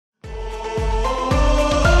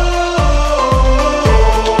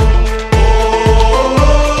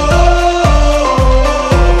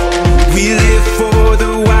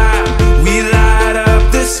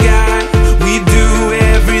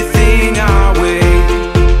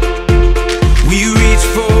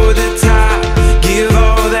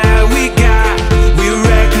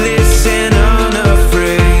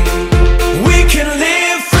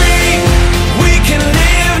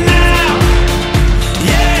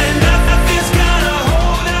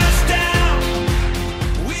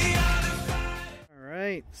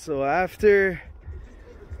after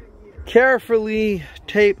carefully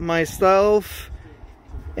tape myself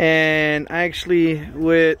and actually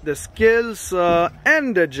with the skill saw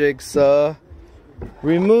and the jigsaw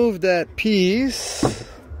remove that piece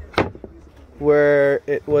where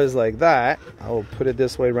it was like that. I'll put it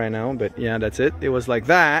this way right now, but yeah, that's it. It was like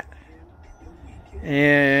that,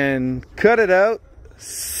 and cut it out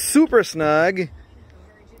super snug,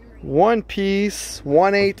 one piece,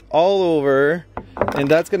 1/8 all over, and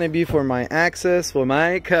that's gonna be for my access for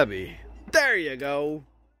my cubby. There you go.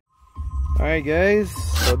 Alright guys,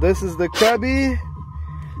 so this is the cubby.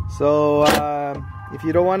 So if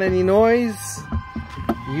you don't want any noise,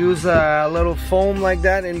 use a little foam like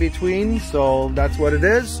that in between. So that's what it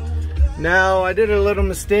is. Now I did a little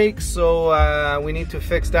mistake, so we need to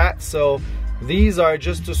fix that. So these are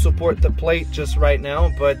just to support the plate just right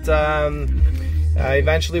now, but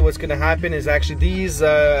eventually what's going to happen is actually these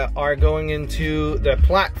are going into the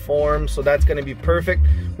platform, so that's going to be perfect.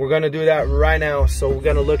 We're going to do that right now, so we're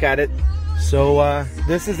going to look at it. So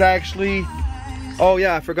this is actually, oh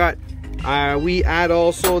yeah, I forgot, we add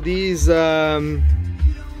also these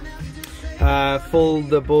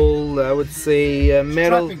foldable, I would say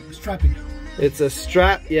metal strapping. It's a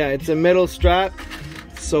strap, yeah, it's a metal strap.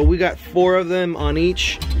 So we got 4 of them on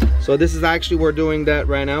each. So this is actually, we're doing that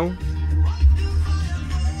right now.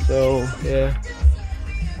 So yeah,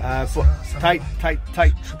 tight.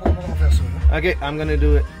 Okay, I'm gonna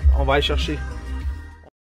do it. On va aller chercher.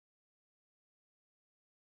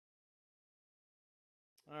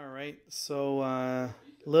 All right, so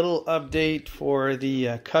little update for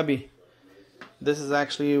the cubby. This is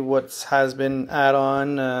actually what has been add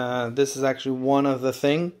on. This is actually one of the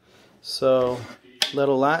thing. So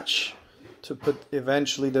little latch to put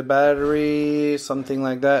eventually the battery, something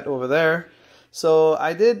like that over there. So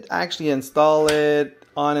I did actually install it,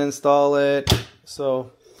 uninstall it,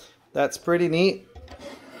 so that's pretty neat.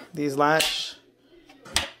 These latch,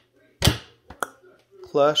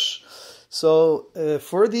 clutch. So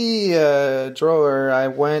for the drawer, I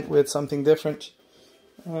went with something different.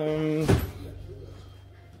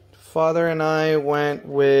 Father and I went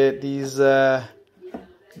with these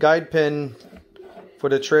guide pin for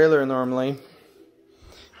the trailer normally,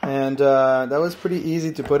 and that was pretty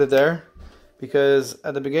easy to put it there, because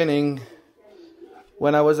at the beginning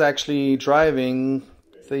when I was actually driving,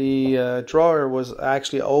 the drawer was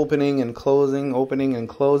actually opening and closing, opening and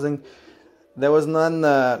closing. There was none,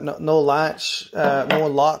 no latch, no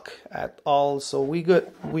lock at all, so we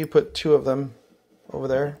put 2 of them over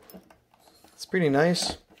there. It's pretty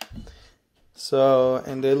nice. So,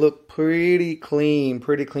 and they look pretty clean.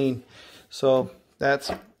 So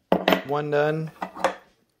that's 1 done,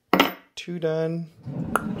 2 done,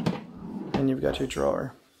 and you've got your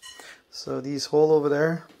drawer. So these hole over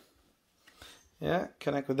there, yeah,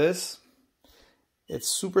 connect with this. It's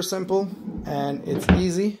super simple and it's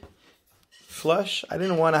easy. Flush. I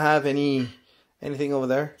didn't want to have anything over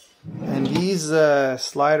there. And these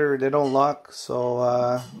slider, they don't lock,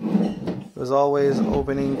 so it was always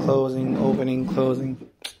opening, closing.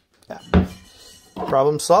 Yeah.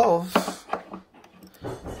 Problem solved.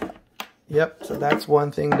 Yep, so that's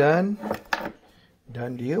one thing done.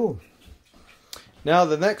 Done deal. Now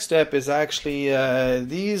the next step is actually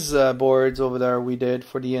these boards over there we did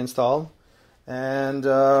for the install. And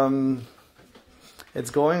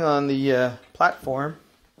it's going on the platform.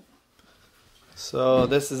 So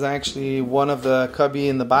this is actually one of the cubby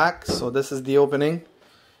in the back. So this is the opening.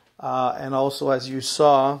 And also, as you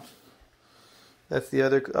saw, that's the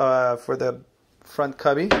other for the front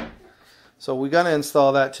cubby. So we're gonna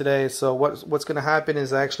install that today. So what's gonna happen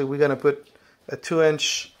is actually we're gonna put a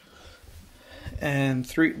 2-inch and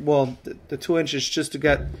 3. Well, the 2 inches just to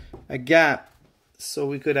get a gap, so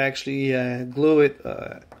we could actually glue it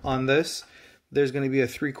on this. There's gonna be a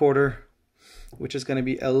 3/4, which is gonna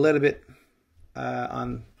be a little bit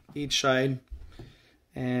on each side.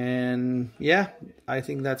 And yeah, I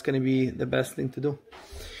think that's gonna be the best thing to do.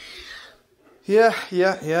 Yeah.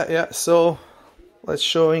 So let's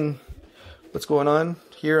showing what's going on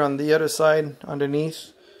here on the other side.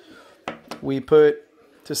 Underneath, we put,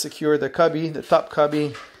 to secure the cubby, the top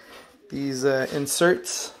cubby, these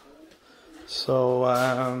inserts. So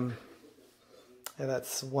yeah,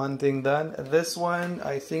 that's one thing done. This one,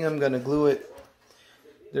 I think I'm gonna glue it.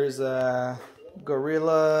 There's a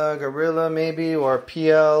Gorilla maybe, or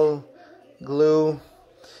PL glue.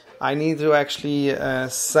 I need to actually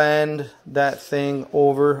sand that thing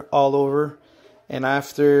all over, and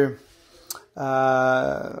after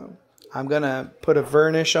I'm gonna put a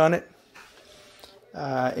varnish on it,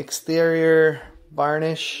 exterior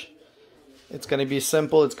varnish. It's gonna be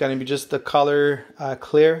simple. It's gonna be just the color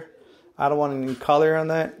clear. I don't want any color on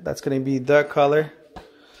that. That's going to be the color.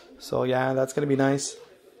 So yeah, that's going to be nice.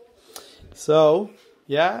 So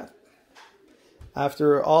yeah,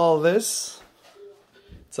 after all this,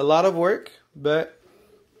 it's a lot of work, but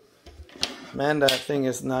man, that thing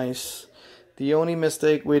is nice. The only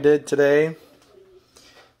mistake we did today,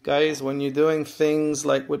 guys, when you're doing things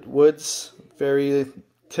like with woods, very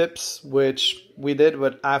tips, which we did,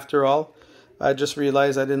 but after all, I just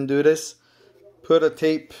realized I didn't do this. Put a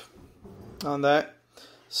tape on that.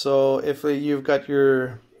 So if you've got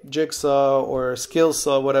your jigsaw or skill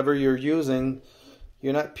saw, whatever you're using,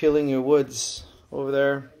 you're not peeling your woods over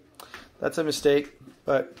there. That's a mistake,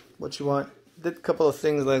 but what you want. Did a couple of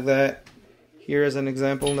things like that. Here as an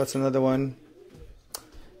example, that's another one.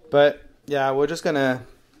 But yeah, we're just gonna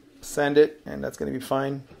sand it and that's gonna be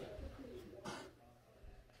fine.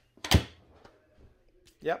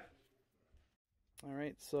 Yep.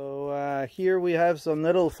 Alright, so here we have some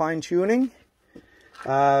little fine-tuning.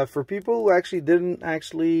 For people who actually didn't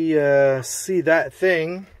see that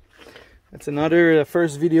thing, that's another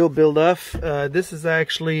first video build off. This is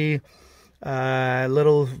actually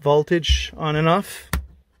little voltage on and off.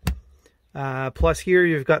 Plus here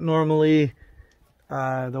you've got normally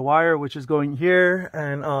the wire which is going here,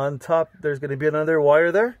 and on top there's going to be another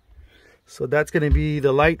wire there. So that's going to be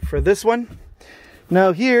the light for this one.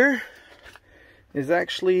 Now here is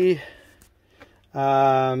actually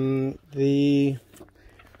the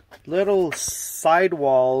little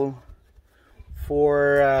sidewall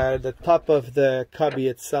for the top of the cubby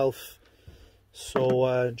itself.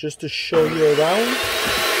 So just to show you around,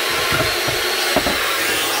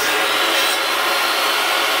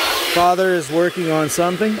 Father is working on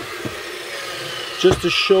something just to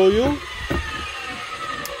show you.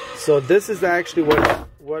 So this is actually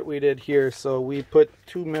what we did here. So we put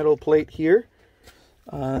two metal plate here.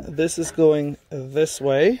 This is going this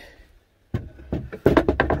way.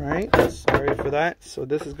 Alright, sorry for that. So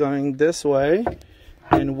this is going this way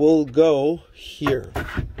and we'll go here.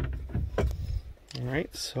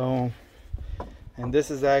 Alright, so, and this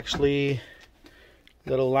is actually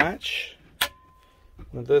little latch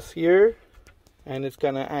with this here, and it's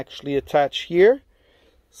gonna actually attach here.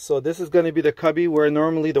 So this is gonna be the cubby where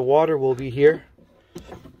normally the water will be here,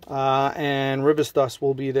 and ribostas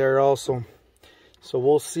will be there also. So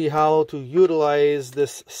we'll see how to utilize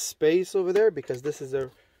this space over there, because this is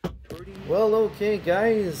a well, okay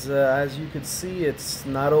guys, as you can see, it's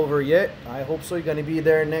not over yet. I hope so you're going to be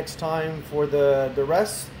there next time for the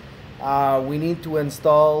rest. We need to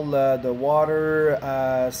install the water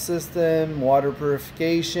system, water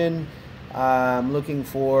purification. I'm looking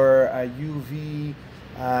for a UV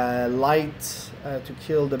light to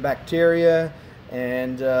kill the bacteria,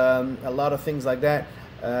 and a lot of things like that.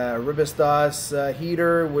 Ribostas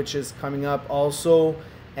heater, which is coming up also.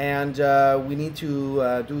 And we need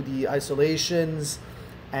to do the isolations,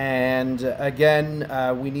 and again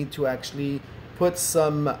we need to actually put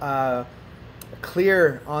some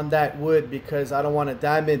clear on that wood, because I don't want to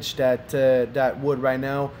damage that wood right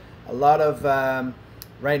now. A lot of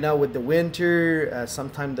right now with the winter,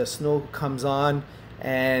 sometimes the snow comes on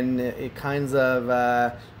and it kind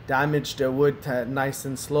of damage the wood nice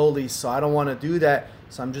and slowly, so I don't want to do that.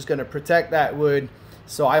 So I'm just going to protect that wood.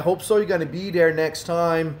 So I hope so you're going to be there next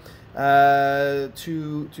time to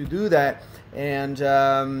do that.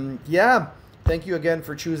 And yeah, thank you again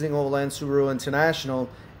for choosing Overland Subaru International,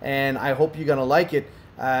 and I hope you're going to like it.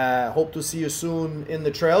 Hope to see you soon in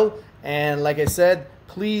the trail. And like I said,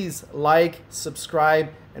 please like, subscribe,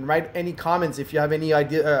 and write any comments if you have any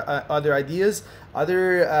other ideas.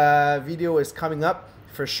 Other video is coming up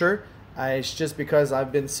for sure. It's just because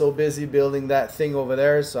I've been so busy building that thing over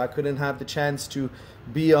there, so I couldn't have the chance to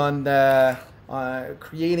be on the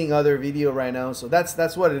creating other video right now. So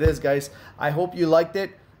that's what it is, guys. I hope you liked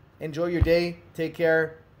it. Enjoy your day, take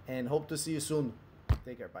care, and hope to see you soon.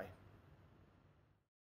 Take care, bye.